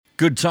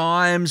Good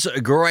times,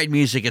 great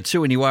music at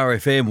 2 and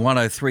URFM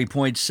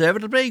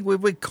 103.7.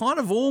 We're kind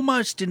of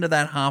almost into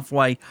that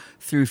halfway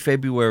through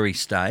February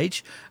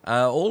stage.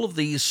 All of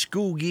the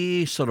school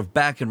year sort of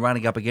back and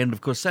running up again.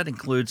 Of course, that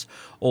includes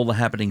all the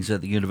happenings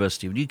at the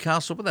University of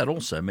Newcastle, but that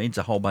also means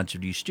a whole bunch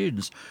of new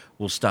students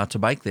will start to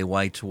make their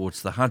way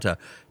towards the Hunter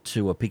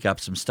to pick up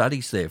some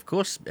studies there. Of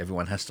course,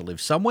 everyone has to live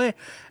somewhere,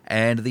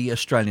 and the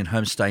Australian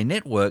Homestay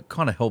Network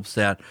kind of helps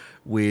out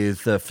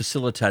with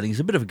facilitating. There's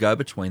a bit of a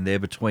go-between there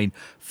between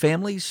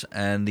families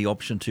and the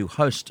option to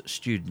host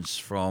students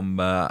from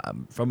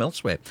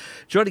elsewhere.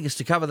 Joining us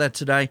to cover that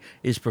today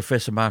is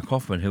Professor Mark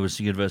Hoffman, who is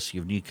the University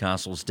of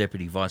Newcastle's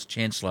Deputy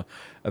Vice-Chancellor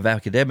of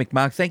Academic.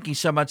 Mark, thank you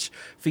so much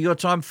for your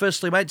time.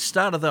 Firstly, mate,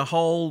 start of the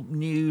whole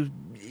new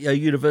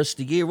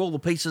university year, all the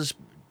pieces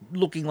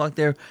looking like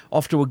they're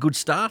off to a good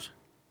start?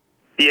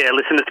 Yeah,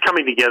 listen, it's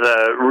coming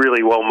together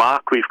really well,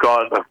 Mark. We've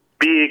got a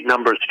big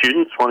number of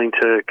students wanting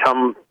to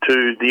come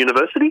to the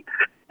university,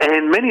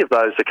 and many of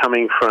those are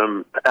coming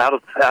from out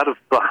of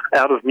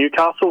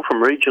Newcastle,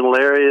 from regional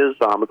areas.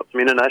 We've got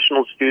some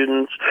international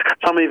students,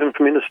 some even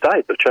from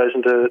interstate that have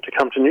chosen to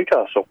come to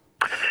Newcastle.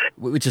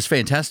 Which is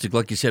fantastic.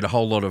 Like you said, a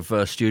whole lot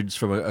of students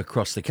from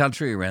across the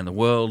country, around the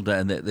world,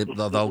 and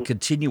they'll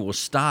continue or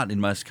start, in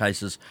most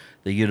cases,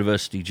 the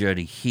university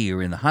journey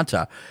here in the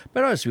Hunter.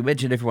 But as we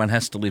mentioned, everyone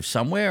has to live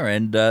somewhere,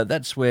 and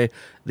that's where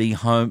the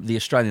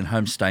Australian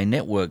Homestay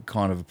Network,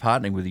 kind of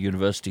partnering with the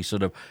university,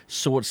 sort of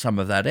sorts some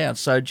of that out.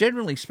 So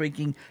generally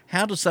speaking,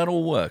 how does that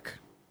all work?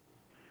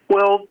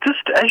 Well,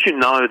 just as you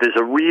know, there's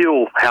a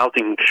real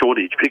housing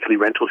shortage, particularly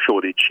rental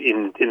shortage,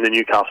 in the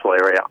Newcastle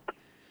area.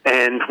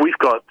 And we've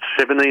got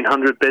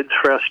 1,700 beds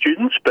for our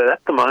students, but at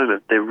the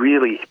moment they're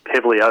really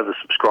heavily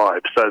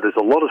oversubscribed. So there's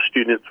a lot of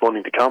students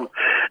wanting to come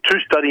to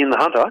study in the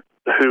Hunter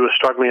who are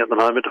struggling at the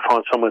moment to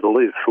find somewhere to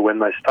live for when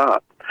they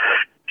start.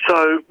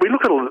 So we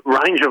look at a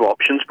range of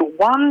options, but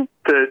one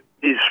that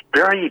is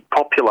very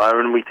popular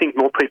and we think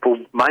more people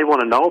may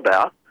want to know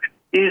about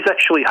is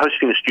actually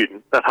hosting a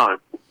student at home.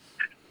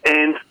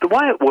 And the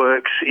way it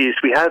works is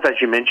we have, as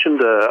you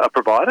mentioned, a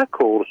provider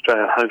called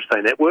Australian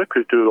Homestay Network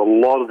who do a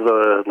lot of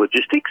the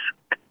logistics.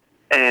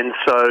 And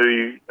so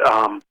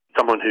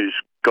someone who's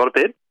got a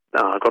bed,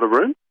 got a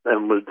room,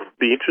 and would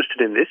be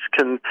interested in this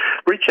can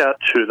reach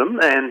out to them,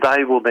 and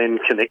they will then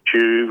connect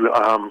you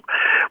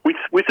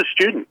with a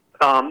student.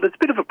 It's a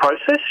bit of a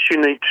process.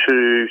 You need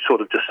to sort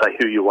of just say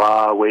who you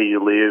are, where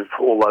you live,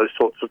 all those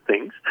sorts of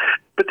things.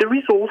 But there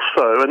is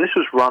also, and this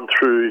was run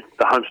through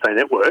the Homestay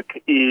Network,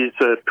 is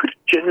a pretty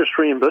generous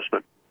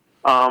reimbursement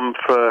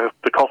for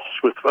the costs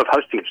of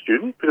hosting a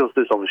student, because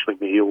there's obviously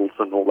meals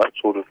and all that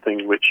sort of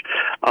thing which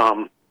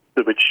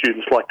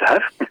students like to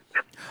have.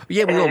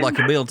 Yeah, we all like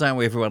a meal, don't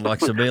we? Everyone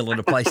likes a meal and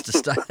a place to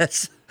stay.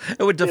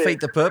 It would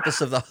defeat the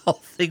purpose of the whole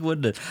thing,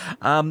 wouldn't it?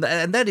 And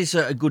that is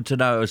good to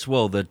know as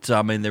well, that,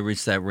 there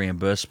is that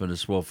reimbursement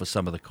as well for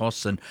some of the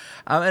costs. And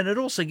it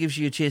also gives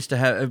you a chance to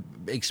have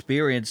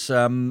experience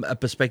a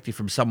perspective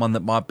from someone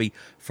that might be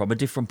from a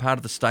different part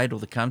of the state or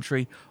the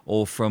country,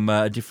 or from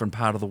a different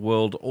part of the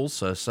world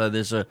also. So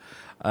there's a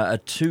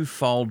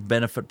twofold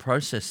benefit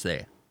process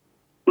there.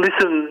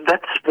 Listen,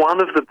 that's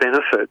one of the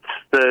benefits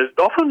that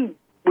often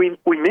we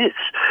miss.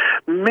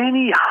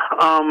 Many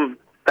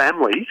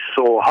families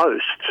or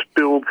hosts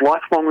build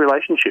lifelong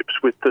relationships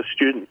with the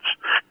students.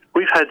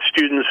 We've had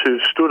students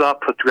who've stood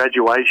up at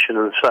graduation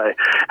and say,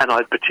 and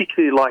I'd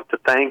particularly like to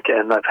thank,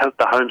 and they've had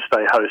the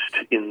homestay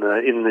host in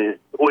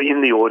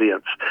the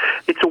audience.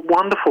 It's a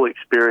wonderful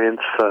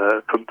experience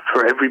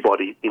for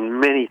everybody in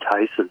many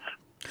cases.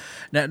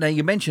 Now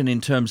you mentioned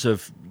in terms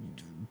of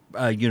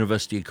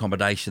university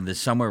accommodation, there's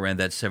somewhere around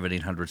that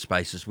 1,700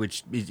 spaces,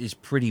 which is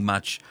pretty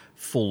much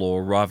full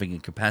or arriving in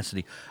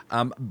capacity.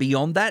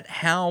 Beyond that,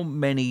 how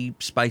many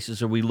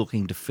spaces are we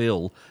looking to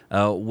fill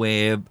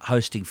where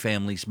hosting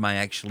families may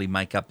actually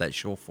make up that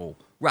shortfall,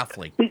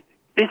 roughly?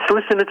 It's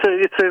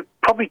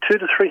probably 200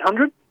 to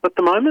 300 at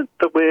the moment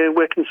that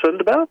we're concerned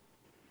about.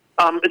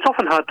 It's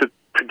often hard to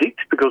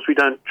predict because we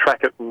don't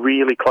track it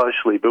really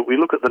closely, but we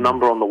look at the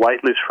number on the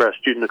wait list for our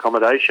student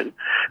accommodation,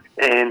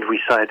 and we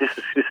say this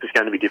is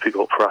going to be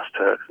difficult for us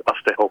to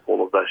help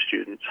all of those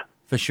students.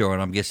 For sure,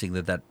 and I'm guessing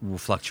that will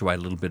fluctuate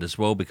a little bit as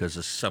well, because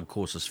as some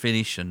courses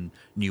finish and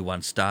new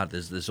ones start,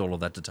 there's all of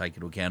that to take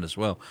into account as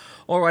well.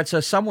 All right, so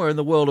somewhere in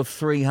the world of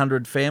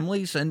 300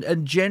 families,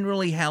 and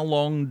generally how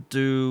long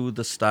do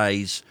the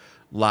stays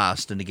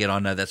last? And again, I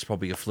know that's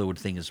probably a fluid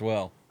thing as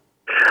well.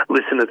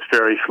 Listen, it's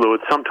very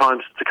fluid.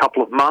 Sometimes it's a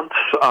couple of months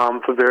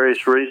for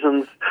various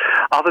reasons.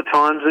 Other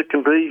times it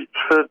can be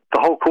for the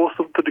whole course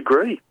of the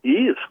degree,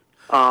 years,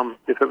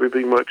 if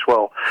everything works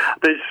well.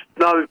 There's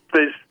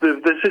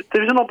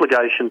an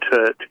obligation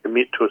to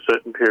commit to a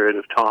certain period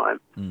of time,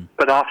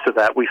 but after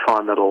that we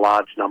find that a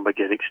large number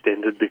get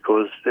extended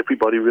because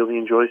everybody really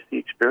enjoys the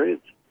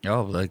experience.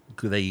 Oh,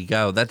 there you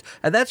go.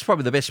 That's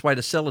probably the best way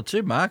to sell it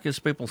too, Mark, is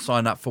people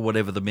sign up for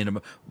whatever the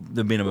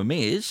minimum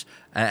is,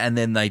 and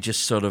then they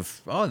just sort of,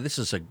 this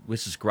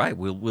is great.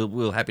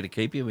 We're happy to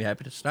keep you. We're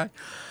happy to stay.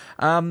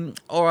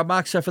 All right,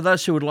 Mark. So for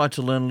those who would like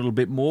to learn a little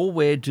bit more,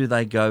 where do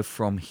they go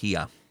from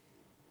here?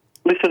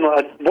 Listen,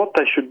 what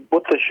they should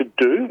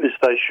do is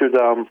they should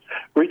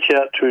reach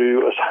out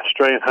to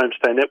Australian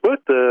Homestay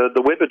Network.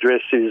 The web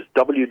address is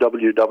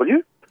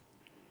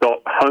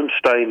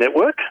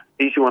www.homestaynetwork,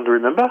 easy one to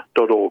remember,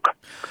 .org.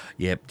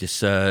 Yep,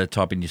 just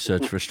type in your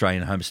search for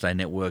Australian Homestay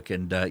Network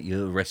and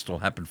the rest will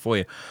happen for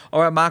you.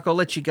 All right, Mark, I'll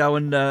let you go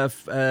and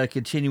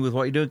continue with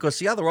what you're doing, because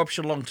the other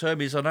option long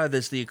term is, I know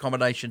there's the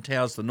accommodation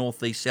towers, the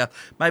north, east, south.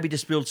 Maybe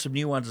just build some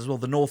new ones as well,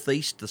 the north,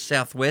 east, the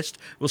southwest.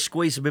 We'll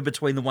squeeze them in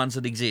between the ones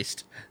that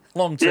exist.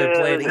 Long-term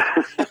planning.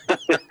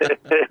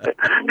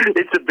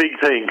 It's a big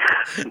thing.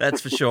 That's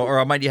for sure. All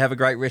right, mate, you have a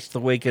great rest of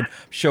the week, and I'm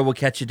sure we'll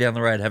catch you down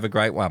the road. Have a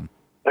great one.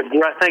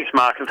 Great. Thanks,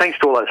 Mark, and thanks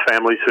to all those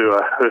families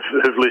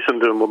who've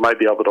listened and will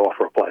maybe able to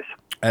offer a place.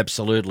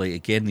 Absolutely.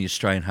 Again, the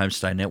Australian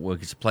Homestay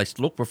Network is a place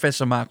to look.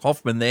 Professor Mark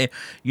Hoffman there,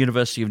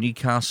 University of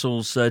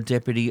Newcastle's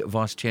Deputy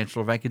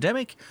Vice-Chancellor of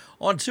Academic,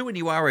 on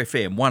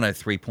 2NURFM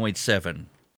 103.7.